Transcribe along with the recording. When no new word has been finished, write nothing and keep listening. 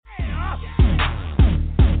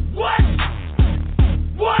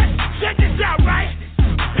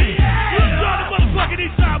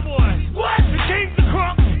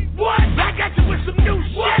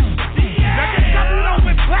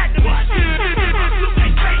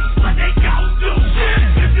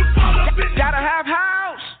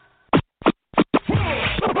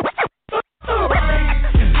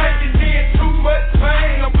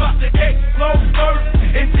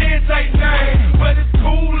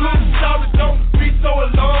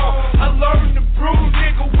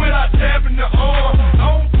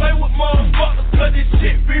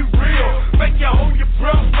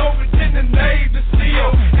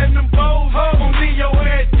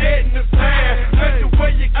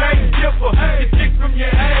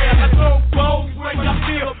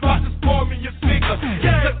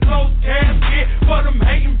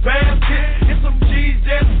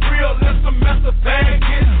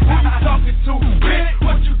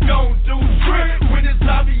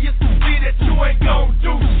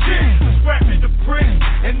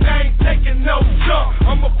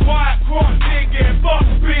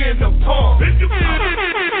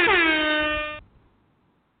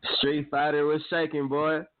Street Fighter was shaking,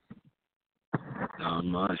 boy. Not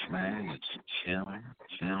much, man. It's chilling.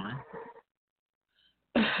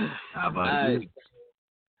 How about you?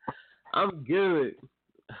 I'm good.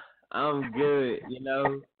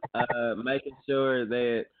 Making sure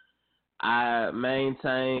that I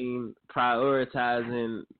maintain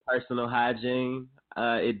prioritizing personal hygiene.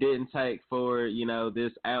 It didn't take for,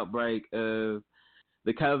 this outbreak of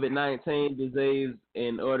the COVID-19 disease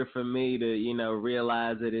in order for me to,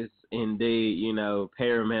 realize that it's indeed,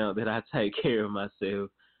 paramount that I take care of myself.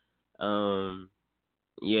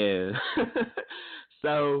 Yeah.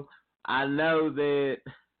 So I know that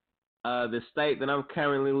the state that I'm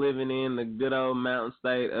currently living in, the good old mountain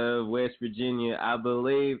state of West Virginia, I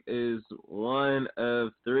believe is one of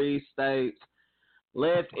 3 states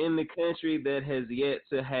left in the country that has yet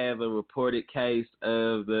to have a reported case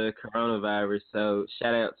of the coronavirus. So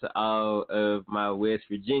shout out to all of my West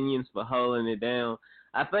Virginians for holding it down.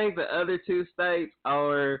 I think the other 2 states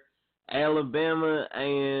are Alabama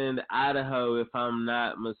and Idaho, if I'm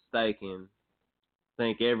not mistaken. I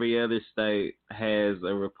think every other state has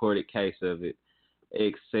a reported case of it,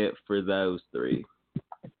 except for those 3.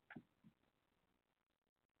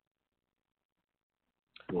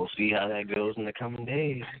 We'll see how that goes in the coming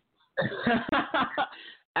days.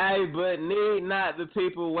 Hey, but need not the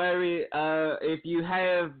people worry. If you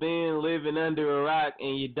have been living under a rock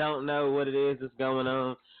and you don't know what it is that's going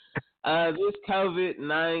on, this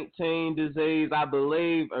COVID-19 disease, I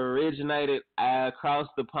believe, originated across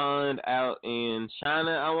the pond out in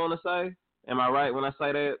China, I want to say. Am I right when I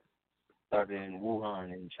say that? Started in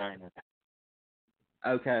Wuhan in China.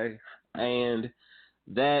 Okay. And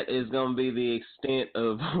that is going to be the extent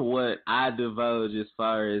of what I divulge as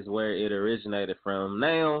far as where it originated from.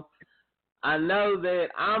 Now, I know that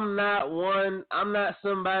I'm not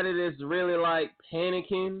somebody that's really like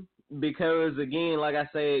panicking because, again, like I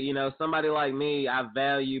said, somebody like me, I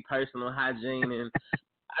value personal hygiene and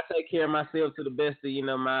I take care of myself to the best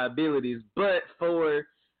of, my abilities. But for,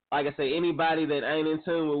 like I say, anybody that ain't in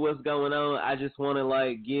tune with what's going on, I just want to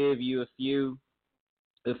like give you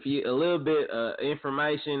a little bit of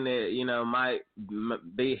information that, might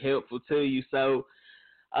be helpful to you. So,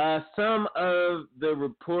 some of the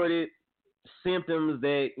reported symptoms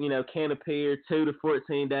that, can appear 2 to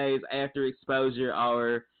 14 days after exposure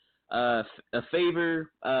are a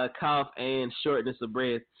fever, cough, and shortness of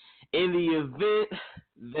breath. In the event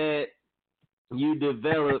that you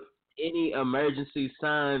develop any emergency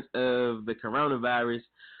signs of the coronavirus,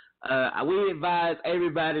 we advise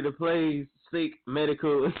everybody to please seek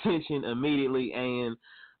medical attention immediately, and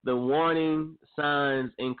the warning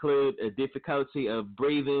signs include a difficulty of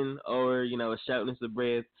breathing or, a shortness of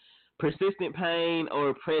breath, persistent pain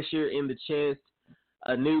or pressure in the chest,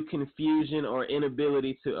 a new confusion or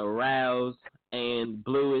inability to arouse, and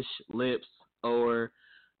bluish lips or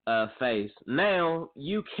face. Now,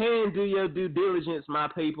 you can do your due diligence, my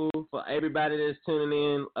people, for everybody that's tuning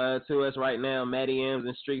in to us right now, Matty M's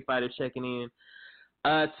and Street Fighter checking in.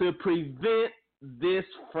 To prevent this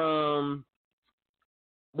from,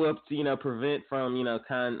 prevent from,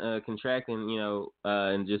 contracting,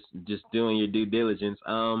 and just doing your due diligence.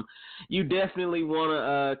 You definitely want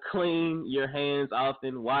to clean your hands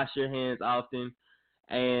often, wash your hands often,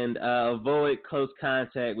 and avoid close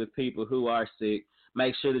contact with people who are sick.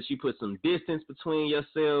 Make sure that you put some distance between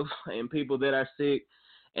yourself and people that are sick.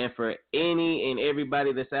 And for any and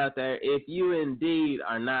everybody that's out there, if you indeed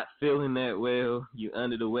are not feeling that well, you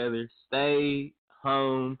under the weather, stay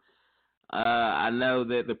home. I know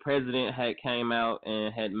that the president had came out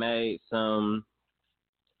and had made some,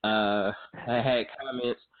 had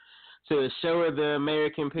comments to assure the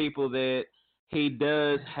American people that he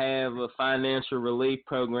does have a financial relief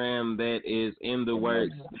program that is in the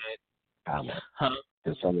works.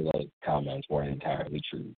 Because some of those comments weren't entirely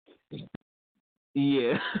true.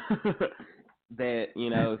 Yeah, that,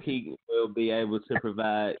 he will be able to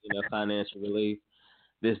provide, financial relief,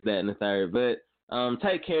 this, that, and the third. But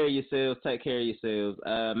take care of yourselves.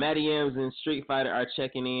 Matty M's and Street Fighter are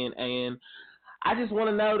checking in, and I just want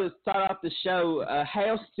to know, to start off the show,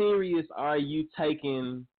 how serious are you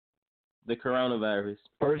taking the coronavirus?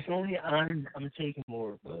 Personally, I'm taking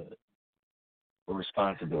more of a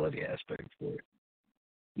responsibility aspect for it.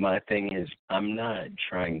 My thing is, I'm not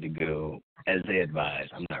trying to go, as they advise,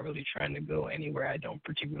 I'm not really trying to go anywhere I don't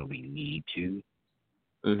particularly need to.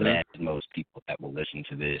 Mm-hmm. But as most people that will listen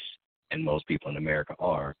to this, and most people in America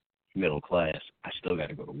are middle class, I still got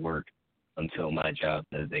to go to work until my job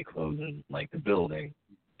says they closing like the building.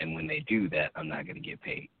 And when they do that, I'm not going to get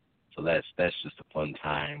paid. So that's just a fun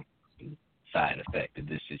time side effect of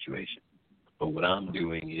this situation. But what I'm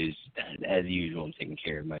doing is, as usual, I'm taking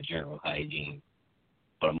care of my general hygiene.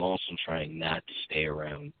 But I'm also trying not to stay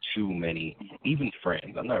around too many, even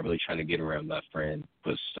friends. I'm not really trying to get around my friends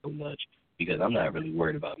for so much because I'm not really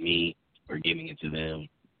worried about me or giving it to them.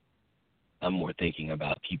 I'm more thinking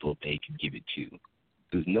about people they could give it to.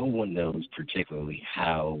 Because no one knows particularly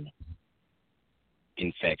how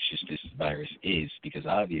infectious this virus is, because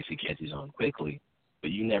obviously it catches on quickly,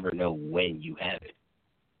 but you never know when you have it.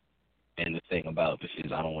 And the thing about this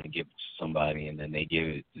is I don't want to give it to somebody and then they give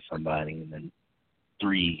it to somebody and then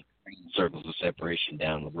 3 circles of separation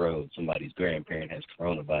down the road, somebody's grandparent has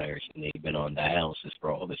coronavirus and they've been on dialysis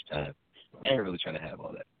for all this time. I ain't really trying to have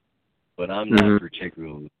all that. But I'm not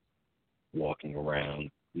particularly walking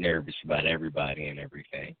around nervous about everybody and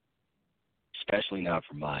everything, especially not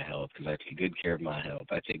for my health, because I take good care of my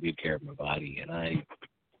health. I take good care of my body, and I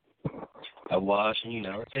wash and,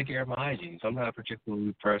 I take care of my hygiene. So I'm not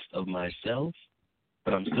particularly pressed of myself,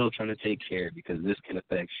 but I'm still trying to take care because this can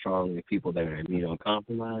affect strongly people that are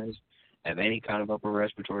immunocompromised, have any kind of upper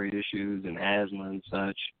respiratory issues and asthma and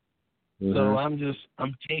such. So I'm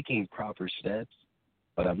taking proper steps,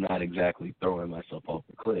 but I'm not exactly throwing myself off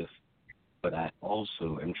the cliff. But I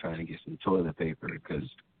also am trying to get some toilet paper because,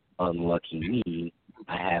 unlucky me,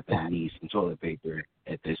 I happen to need some toilet paper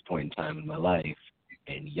at this point in time in my life.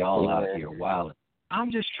 And y'all out here wilding.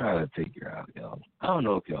 I'm just trying to figure out, y'all. I don't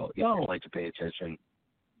know if y'all don't like to pay attention.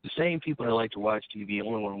 The same people that like to watch TV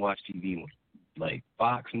only want to watch TV when, like,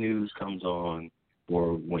 Fox News comes on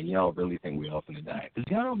or when y'all really think we all finna die.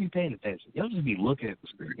 Because y'all don't be paying attention. Y'all just be looking at the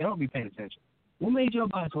screen. Y'all don't be paying attention. What made y'all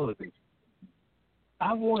buy toilet paper?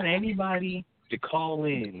 I want anybody to call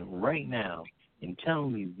in right now and tell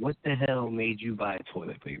me what the hell made you buy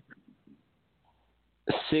toilet paper.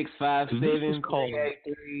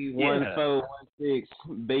 657-383-1416.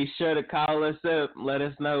 Be sure to call us up. Let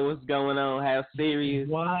us know what's going on. How serious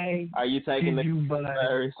are you taking the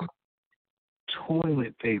virus?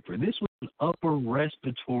 Toilet paper. This was an upper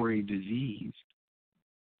respiratory disease.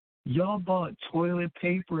 Y'all bought toilet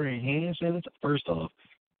paper and hand sanitizer. First off,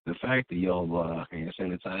 the fact that y'all bought hand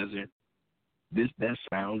sanitizer, that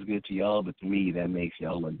sounds good to y'all, but to me, that makes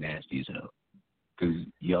y'all look nasty as hell. Because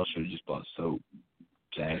y'all should have just bought soap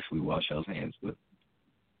to actually wash y'all's hands with.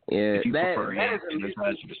 Yeah, if you prefer hand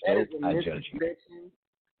sanitizer to soap, I judge you.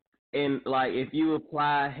 And, like, if you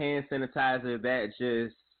apply hand sanitizer, that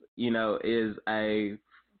just, is a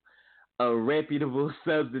reputable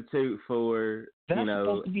substitute for, That's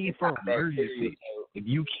supposed to be for emergency. If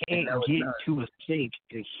you can't get to a sink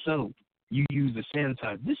and soap, you use the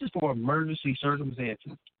sanitizer. This is for emergency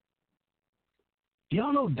circumstances. Do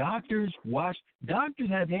y'all know doctors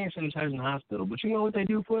have hand sanitizer in the hospital, but you know what they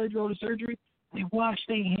do before they go to surgery? They wash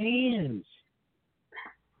their hands.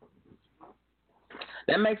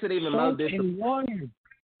 That makes it even more difficult.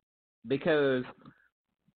 Because,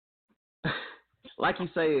 like you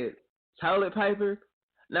said, toilet paper.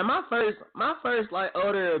 Now, my first like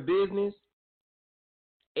order of business,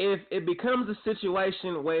 if it becomes a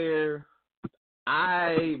situation where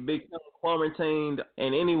I become quarantined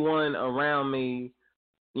and anyone around me,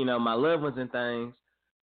 my loved ones and things,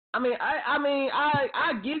 I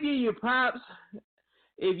give you your props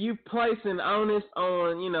if you place an onus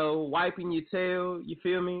on, wiping your tail. You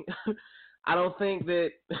feel me? I don't think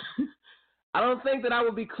that I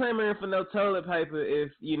would be clamoring for no toilet paper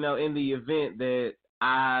if, in the event that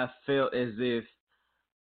I felt as if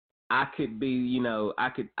I could be,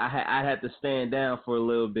 I'd have to stand down for a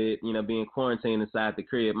little bit, being quarantined inside the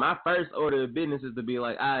crib. My first order of business is to be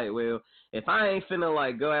like, all right, well, if I ain't finna,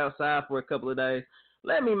 like, go outside for a couple of days,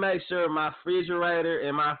 let me make sure my refrigerator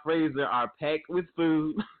and my freezer are packed with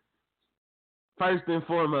food, first and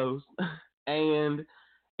foremost. And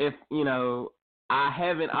if, I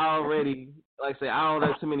haven't already, like I say, I don't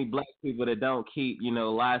know too many black people that don't keep,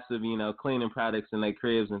 lots of, cleaning products in their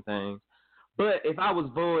cribs and things. But if I was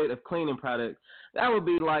void of cleaning products, that would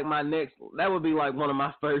be like one of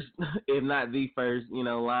my first, if not the first,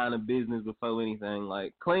 line of business before anything,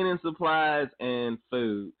 like cleaning supplies and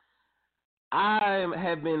food. I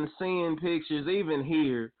have been seeing pictures, even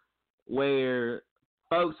here, where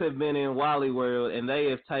folks have been in Wally World and they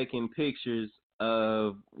have taken pictures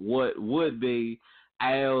of what would be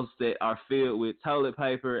aisles that are filled with toilet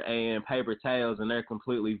paper and paper towels, and they're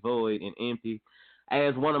completely void and empty.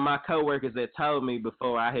 As one of my coworkers that told me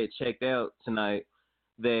before I had checked out tonight,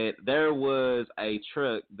 that there was a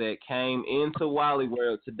truck that came into Wally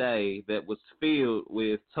World today that was filled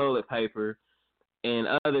with toilet paper and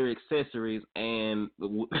other accessories, and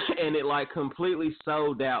it like completely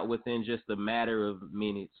sold out within just a matter of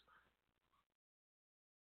minutes.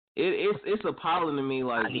 It's appalling to me. I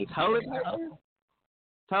Like need toilet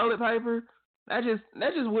paper. That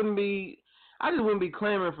just wouldn't be. I just wouldn't be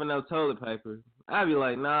clamoring for no toilet paper. I'd be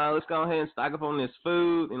like, nah, let's go ahead and stock up on this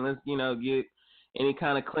food and let's get any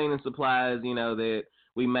kind of cleaning supplies that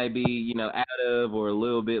we may be out of or a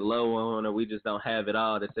little bit low on, or we just don't have it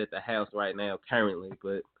all that's at the house right now currently.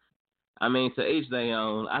 But I mean, to each their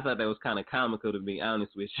own. I thought that was kind of comical, to be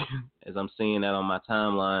honest with you, as I'm seeing that on my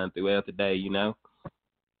timeline throughout the day. I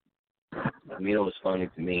mean, it was funny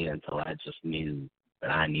to me until I just knew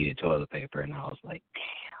that I needed toilet paper, and I was like,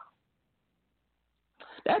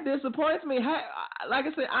 That disappoints me. Like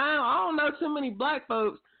I said, I don't know too many black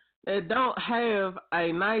folks that don't have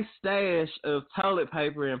a nice stash of toilet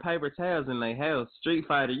paper and paper towels in their house. Street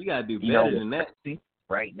Fighter, you gotta do better than that. See,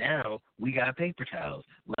 right now we got paper towels.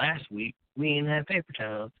 Last week we didn't have paper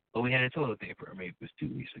towels, but we had toilet paper. Or maybe it was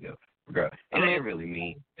 2 weeks ago. Girl, it ain't really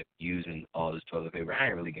me using all this toilet paper. I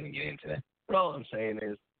ain't really gonna get into that. But all I'm saying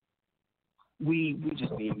is, we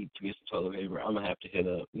just need to get some toilet paper. I'm gonna have to hit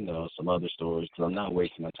up, some other stores because I'm not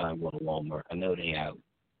wasting my time going to Walmart. I know they out.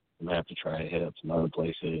 I'm gonna have to try to hit up some other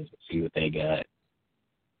places, see what they got.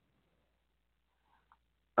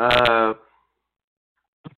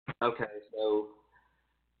 Okay, so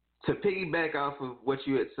to piggyback off of what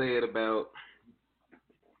you had said about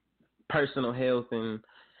personal health and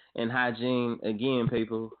hygiene, again,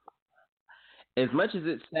 people, as much as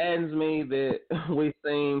it saddens me that we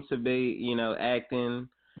seem to be, acting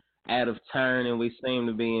out of turn and we seem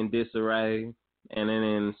to be in disarray and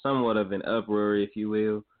in somewhat of an uproar, if you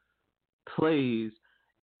will, please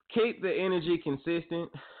keep the energy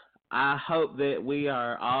consistent. I hope that we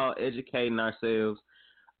are all educating ourselves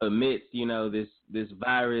amidst, this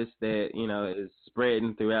virus that, is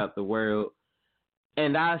spreading throughout the world.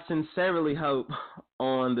 And I sincerely hope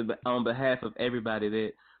on behalf of everybody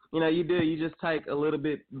that you just take a little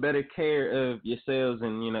bit better care of yourselves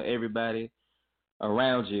and everybody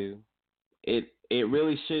around you. It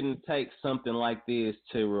really shouldn't take something like this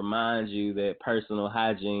to remind you that personal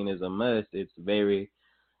hygiene is a must. It's very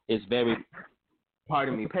paramount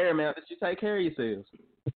that you take care of yourselves.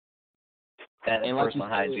 That and personal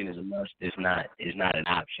hygiene is a must. It's not an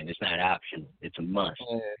option. It's not optional. It's a must.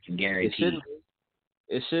 It's a guarantee.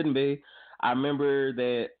 It shouldn't be. I remember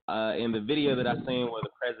that in the video that I seen where the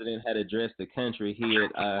president had addressed the country, he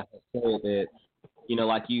had said that,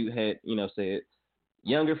 like you had, said,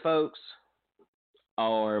 younger folks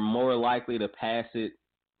are more likely to pass it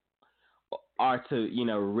or to,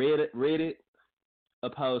 rid it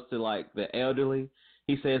opposed to like the elderly.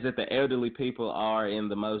 He says that the elderly people are in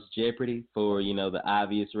the most jeopardy for, the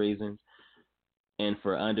obvious reasons and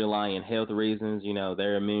for underlying health reasons,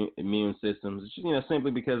 their immune systems,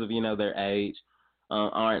 simply because of, their age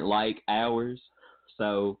aren't like ours.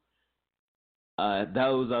 So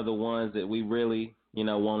those are the ones that we really,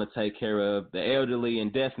 want to take care of, the elderly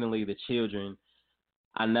and definitely the children.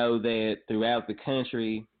 I know that throughout the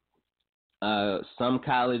country, some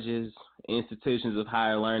colleges, institutions of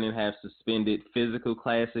higher learning have suspended physical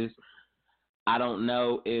classes. I don't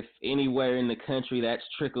know if anywhere in the country that's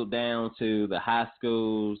trickled down to the high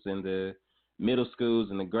schools and the middle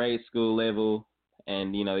schools and the grade school level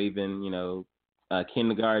and, even,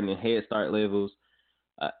 kindergarten and Head Start levels.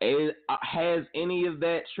 Has any of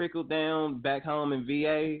that trickled down back home in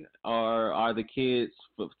VA, or are the kids,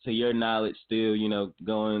 to your knowledge, still,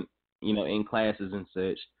 going, in classes and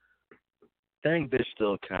such? I think they're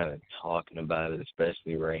still kind of talking about it,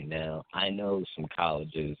 especially right now. I know some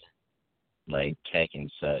colleges like Tech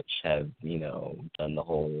and such have, done the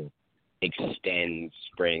whole extend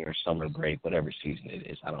spring or summer break, whatever season it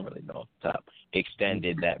is. I don't really know off the top.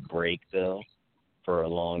 Extended that break, though, for a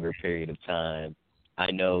longer period of time.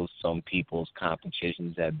 I know some people's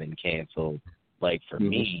competitions have been canceled. Like for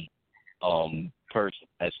me,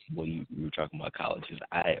 that's what you were talking about colleges.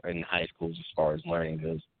 In high schools, as far as learning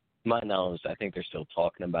goes, to my knowledge, I think they're still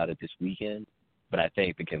talking about it this weekend. But I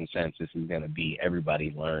think the consensus is going to be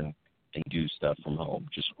everybody learn and do stuff from home,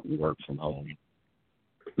 just work from home.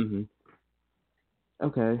 Mm-hmm.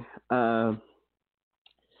 Okay.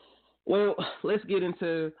 Well, let's get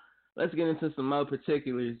into some more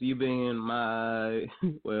particulars. You being my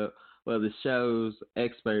the show's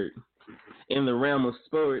expert in the realm of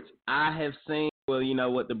sports, I have seen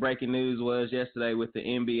what the breaking news was yesterday with the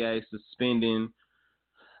NBA suspending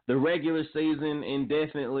the regular season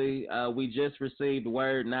indefinitely. We just received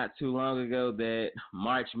word not too long ago that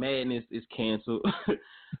March Madness is canceled.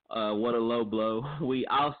 What a low blow. We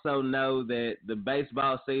also know that the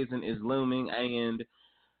baseball season is looming and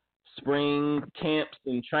spring camps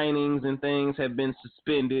and trainings and things have been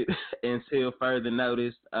suspended until further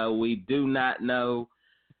notice. We do not know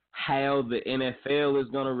how the NFL is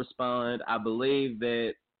going to respond. I believe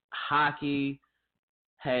that hockey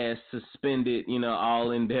has suspended,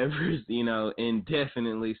 all endeavors,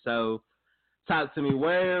 indefinitely. So talk to me,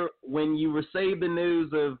 when you received the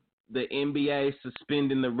news of the NBA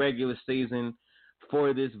suspending the regular season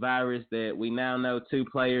for this virus, that we now know two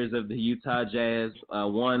players of the Utah Jazz,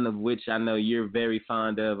 one of which I know you're very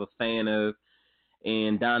fond of, a fan of,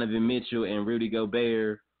 and Donovan Mitchell and Rudy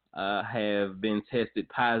Gobert have been tested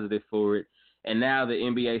positive for it. And now the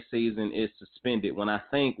NBA season is suspended when I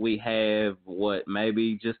think we have,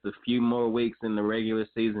 maybe just a few more weeks in the regular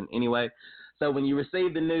season anyway. So when you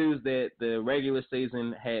received the news that the regular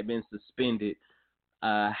season had been suspended,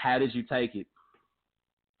 how did you take it?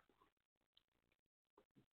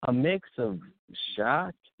 A mix of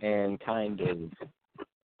shock and kind of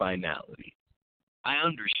finality. I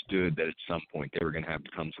understood that at some point they were going to have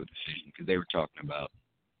to come to a decision because they were talking about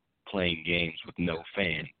playing games with no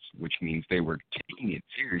fans, which means they were taking it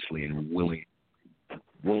seriously and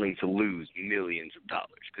willing to lose millions of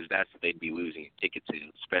dollars because that's what they'd be losing in ticket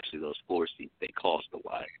sales, especially those floor seats. They cost a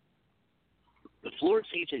lot. The floor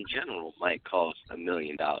seats in general might cost $1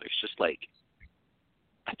 million, just like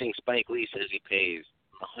I think Spike Lee says he pays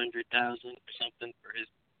 $100,000 or something for his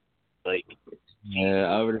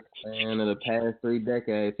Yeah, over the span of the past 3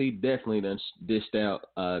 decades, he definitely done dished out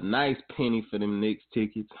a nice penny for them Knicks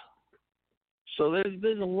tickets. So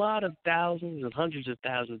there's a lot of thousands and hundreds of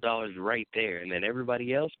thousands of dollars right there, and then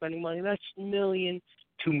everybody else spending money. That's millions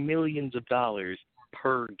to millions of dollars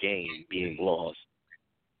per game being lost.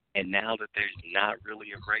 And now that there's not really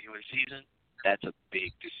a regular season, that's a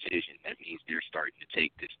big decision. That means they're starting to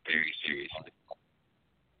take this very seriously.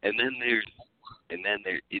 And then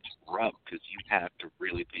it's rough because you have to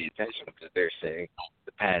really pay attention because they're saying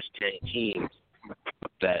the past 10 teams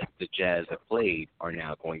that the Jazz have played are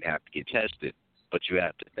now going to have to get tested. But you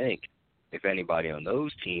have to think, if anybody on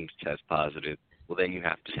those teams tests positive, well, then you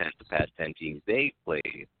have to test the past 10 teams they've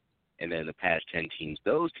played, and then the past 10 teams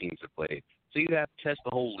those teams have played. So you have to test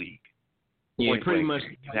the whole league. Yeah, pretty much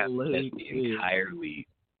you have to test the entire league.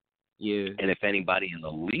 Yeah. And if anybody in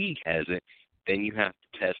the league has it, then you have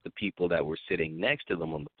to test the people that were sitting next to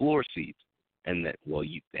them on the floor seats. And the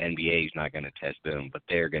NBA is not going to test them, but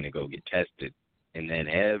they're going to go get tested. And then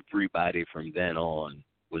everybody from then on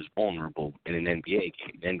was vulnerable in an NBA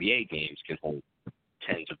game. NBA games can hold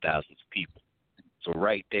tens of thousands of people. So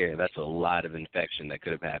right there, that's a lot of infection that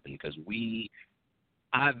could have happened because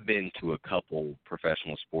I've been to a couple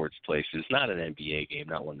professional sports places, not an NBA game,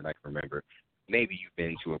 not one that I can remember. Maybe you've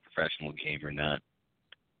been to a professional game or not.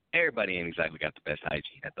 Everybody ain't exactly got the best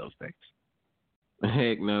hygiene at those things.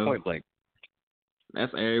 Heck no. Point blank.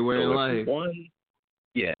 That's everywhere in life.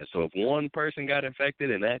 So if one person got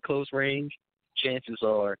infected in that close range, chances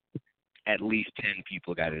are at least 10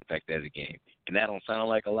 people got infected at a game. And that don't sound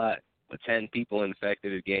like a lot, but 10 people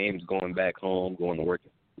infected at games, going back home, going to work,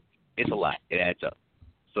 it's a lot. It adds up.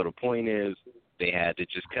 So the point is they had to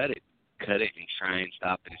just cut it and try and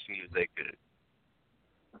stop it as soon as they could.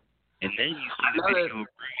 And then you see the video of Rudy.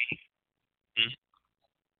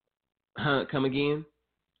 Huh? Come again?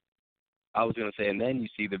 I was going to say, and then you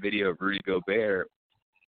see the video of Rudy Gobert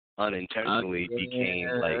unintentionally became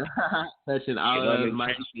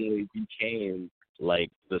like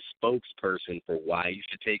the spokesperson for why you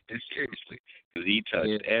should take this seriously. Because he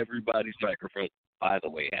touched everybody's microphone. By the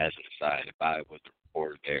way, as an aside, if I was the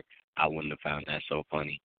reporter there, I wouldn't have found that so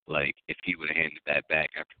funny. Like, if he would have handed that back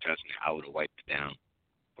after touching it, I would have wiped it down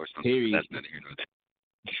or something. That's neither here nor there.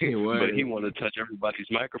 But he wanted to touch everybody's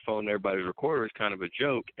microphone, everybody's recorder is kind of a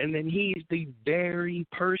joke. And then he's the very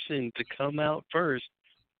person to come out first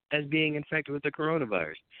as being infected with the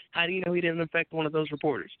coronavirus. How do you know he didn't infect one of those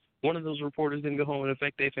reporters? One of those reporters didn't go home and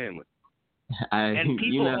infect their family. And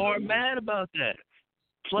people are mad about that.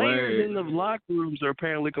 Players in the locker rooms are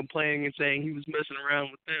apparently complaining and saying he was messing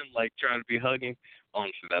around with them, like trying to be hugging.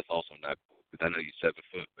 Honestly, that's also not cool because I know you're 7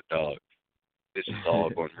 foot, but dog, this is all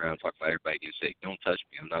going around talking about everybody getting sick. Don't touch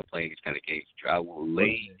me. I'm not playing these kind of games. I will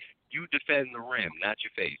lay you defend the rim, not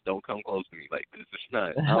your face. Don't come close to me like this. It's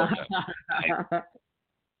not. I don't know.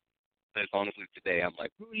 That's honestly today. I'm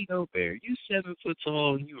like, Rudy Gobert, you 7 foot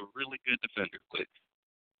tall and you a really good defender, but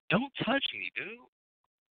don't touch me, dude.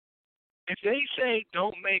 If they say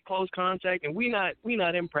don't make close contact and we not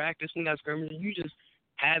in practice, we not scrimmaging, you just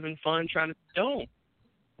having fun trying to don't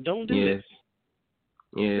do this.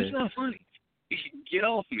 Yeah. It's not funny. Get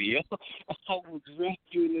off me, yo. I will drop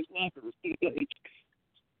you in this locker room.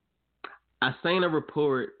 I seen a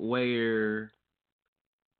report where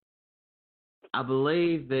I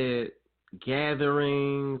believe that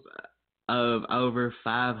gatherings of over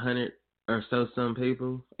 500 or so some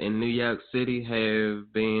people in New York City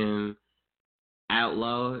have been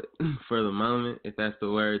outlawed for the moment, if that's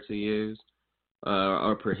the word to use,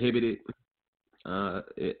 or prohibited,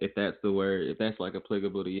 if that's the word, if that's like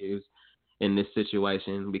applicable to use in this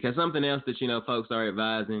situation. Because something else that folks are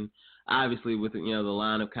advising, obviously with the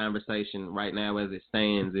line of conversation right now as it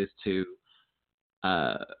stands, is to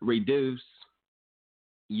reduce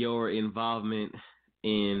your involvement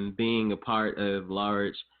in being a part of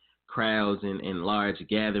large crowds and large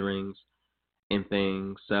gatherings and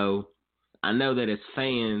things. So I know that as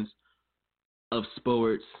fans of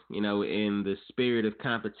sports, in the spirit of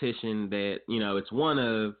competition, that, it's one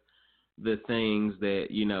of the things that,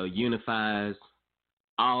 unifies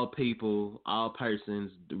all people, all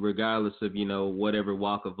persons, regardless of, whatever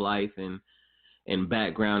walk of life and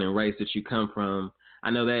background and race that you come from. I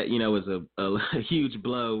know that, is a huge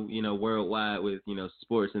blow, worldwide with,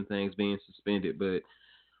 sports and things being suspended. But,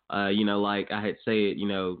 like I had said,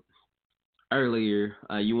 earlier,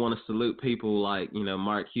 you want to salute people like,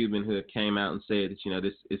 Mark Cuban, who have came out and said that,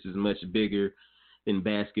 this is much bigger than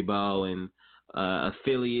basketball, and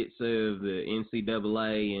affiliates of the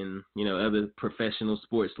NCAA and, other professional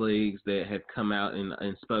sports leagues that have come out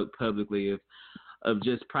and spoke publicly of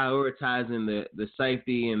just prioritizing the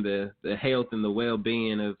safety and the health and the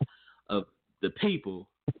well-being of the people.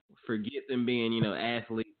 Forget them being,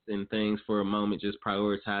 athletes and things for a moment, just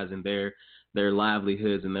prioritizing their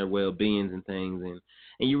livelihoods and their well-beings and things. And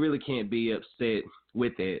you really can't be upset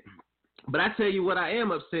with that. But I tell you what I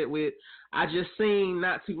am upset with. I just seen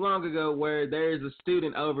not too long ago where there's a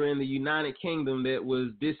student over in the United Kingdom that was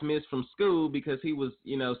dismissed from school because he was,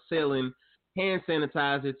 selling hand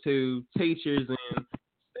sanitizer to teachers and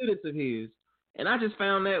students of his. And I just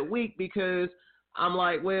found that weak, because I'm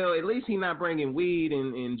like, well, at least he's not bringing weed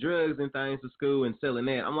and drugs and things to school and selling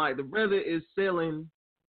that. I'm like, the brother is selling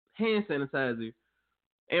hand sanitizer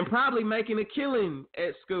and probably making a killing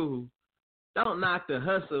at school. Don't knock the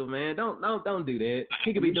hustle, man. Don't do that.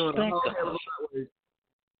 He could be doing a whole hell of a lot worse.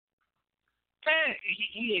 Man,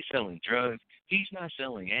 he ain't selling drugs. He's not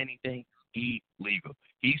selling anything illegal.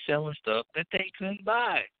 He's selling stuff that they couldn't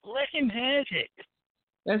buy. Let him have it.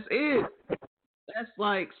 That's it. That's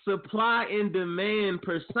like supply and demand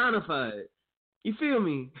personified. You feel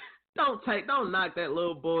me? Don't knock that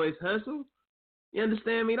little boy's hustle. You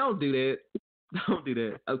understand me? Don't do that. Don't do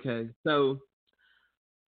that. Okay, so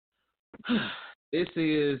this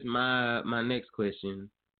is my next question,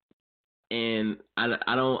 and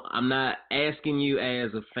I'm not asking you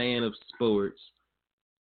as a fan of sports,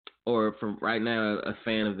 or from right now a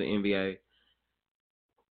fan of the NBA.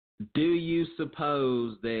 Do you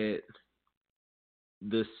suppose that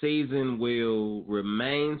the season will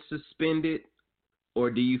remain suspended,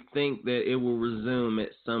 or do you think that it will resume at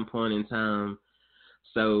some point in time,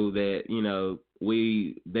 so that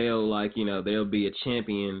they'll be a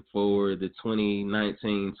champion for the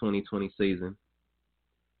 2019-2020 season?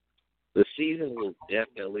 The season will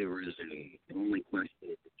definitely resume. The only question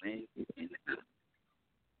is when and how.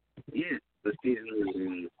 Yeah, the season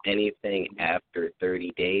resumes. Anything after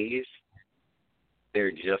 30 days,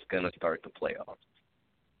 they're just going to start the playoffs.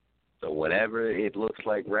 So whatever it looks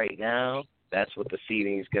like right now, that's what the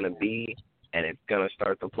seeding is going to be, and it's going to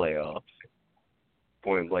start the playoffs.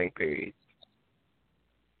 Point blank period.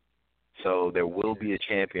 So there will be a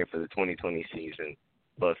champion for the 2020 season,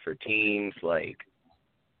 but for teams like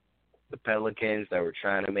the Pelicans that were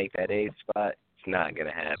trying to make that 8th spot, it's not going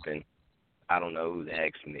to happen. I don't know who the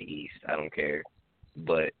heck's in the East. I don't care.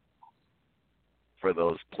 But for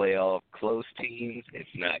those playoff close teams, it's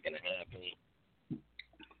not going to happen.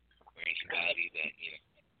 For anybody that,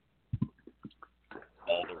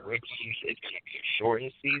 all the rookies, it's going to be a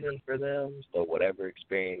shortened season for them. So whatever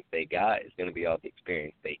experience they got is going to be all the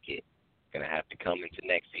experience they get. Going to have to come into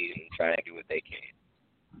next season and try to do what they can.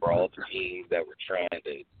 For all the teams that were trying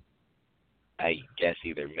to, I guess,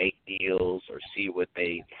 either make deals or see what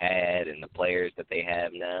they had and the players that they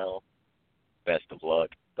have now, best of luck.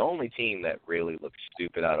 The only team that really looks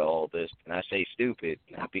stupid out of all this, and I say stupid,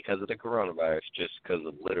 not because of the coronavirus, just because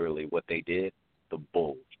of literally what they did, the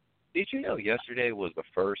Bulls. Did you know yesterday or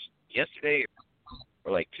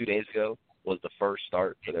like 2 days ago, was the first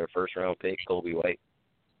start for their first-round pick, Kobe White?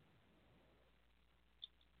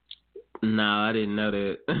 No, I didn't know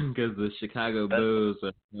that, because the Chicago Bulls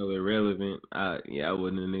are so irrelevant. I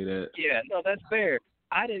wouldn't have knew that. Yeah, no, that's fair.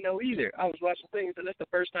 I didn't know either. I was watching things, and that's the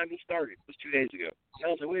first time he started. It was 2 days ago. And I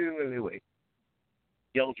was like, wait.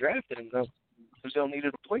 Y'all drafted him, though, because y'all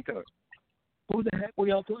needed a point guard. Who the heck were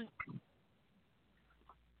y'all playing?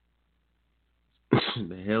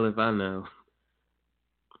 The hell if I know.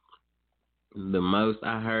 The most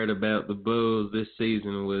I heard about the Bulls this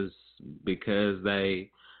season was because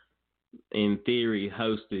they, in theory,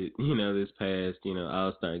 hosted, this past,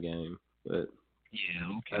 All-Star game. But Yeah,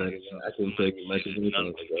 I, okay. I couldn't tell you much of anything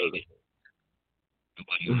about it.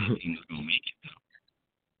 Nobody on the team was gonna make it though.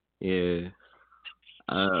 Yeah.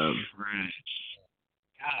 Right.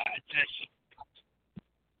 God, that's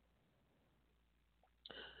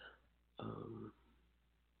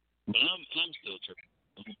but I'm still tripping.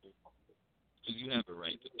 So you have it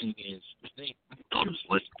right. The thing is, I thought it was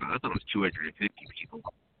less. I thought it was 250 people,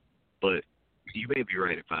 but you may be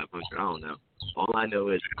right at 500. I don't know. All I know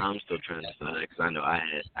is I'm still trying to decide because I know I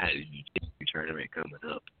had a jiu-jitsu tournament coming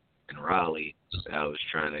up in Raleigh that I was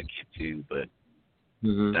trying to get to, but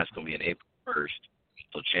that's gonna be in April 1st.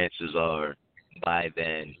 So chances are by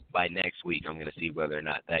next week, I'm gonna see whether or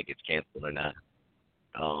not that gets canceled or not.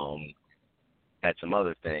 Had some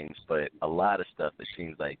other things, but a lot of stuff it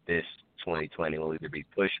seems like this 2020 will either be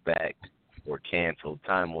pushed back or canceled.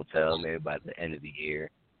 Time will tell, maybe by the end of the year.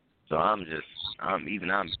 So I'm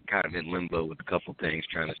kind of in limbo with a couple things,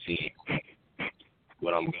 trying to see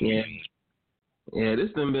what I'm going to do. Yeah, this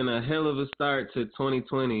has been a hell of a start to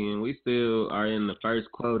 2020, and we still are in the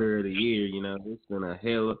first quarter of the year. It's been a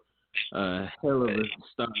hell of a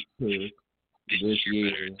start to this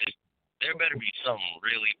year. There better be something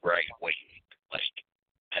really bright waiting, like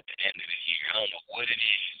at the end of the year. I don't know what it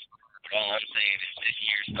is, but all I'm saying is this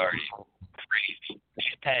year started crazy.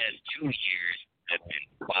 The past 2 years have been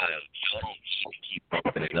wild. Y'all don't need to keep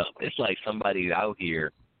bumping it up. It's like somebody out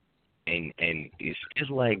here, and it's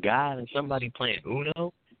like God and somebody playing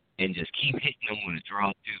Uno, and just keep hitting them with a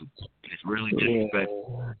draw too. And it's really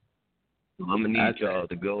disrespectful. So I'm gonna need y'all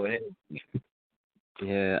to go ahead.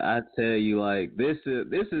 Yeah, I tell you, like this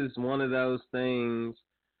is one of those things.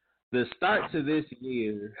 The start to this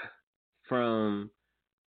year, from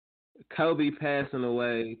Kobe passing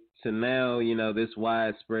away to now, this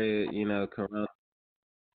widespread, corona.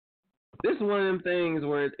 This is one of them things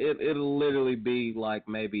where it'll literally be like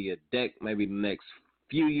maybe maybe the next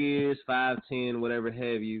few years, 5, 10, whatever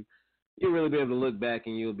have you. You'll really be able to look back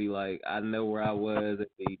and you'll be like, I know where I was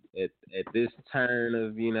at this turn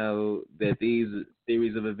of, that these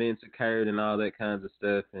series of events occurred and all that kinds of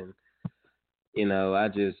stuff. And, I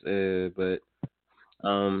just,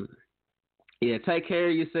 yeah, take care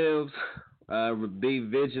of yourselves, be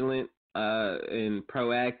vigilant, and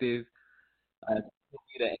proactive.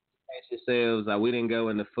 Continue to educate yourselves. We didn't go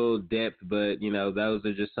into full depth, but, those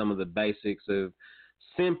are just some of the basics of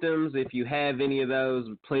symptoms. If you have any of those,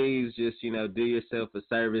 please just do yourself a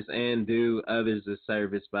service and do others a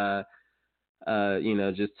service by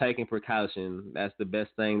just taking precaution. That's the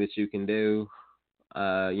best thing that you can do.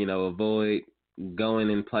 Avoid going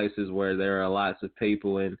in places where there are lots of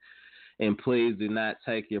people, and please do not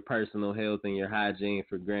take your personal health and your hygiene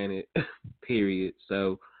for granted. Period.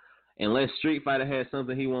 So unless Street Fighter has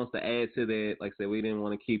something he wants to add to that, like I said, we didn't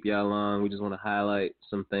want to keep y'all long. We just want to highlight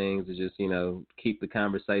some things to just, keep the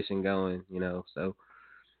conversation going, So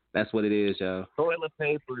that's what it is, y'all. Toilet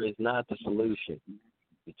paper is not the solution.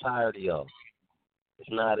 I'm tired of y'all. It's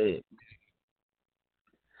not it.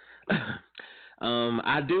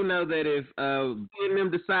 I do know that if them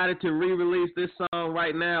decided to re-release this song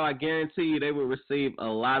right now, I guarantee you they would receive a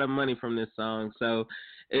lot of money from this song. So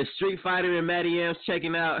it's Street Fighter and Matty M's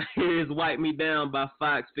checking out. Here's Wipe Me Down by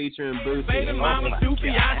Fox featuring Boosie. Baby mama,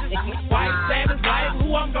 stupid, white savage life,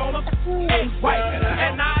 who I'm gonna white.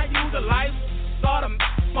 And I use the life, start a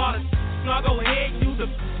smarter, now go ahead and use the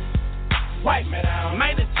wipe me down.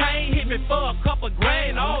 Made the chain hit me for a couple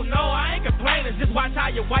grand. Oh no, I ain't complaining. Just watch how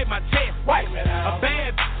you wipe my chest. Wipe me down. A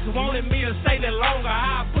bad bitch wanted me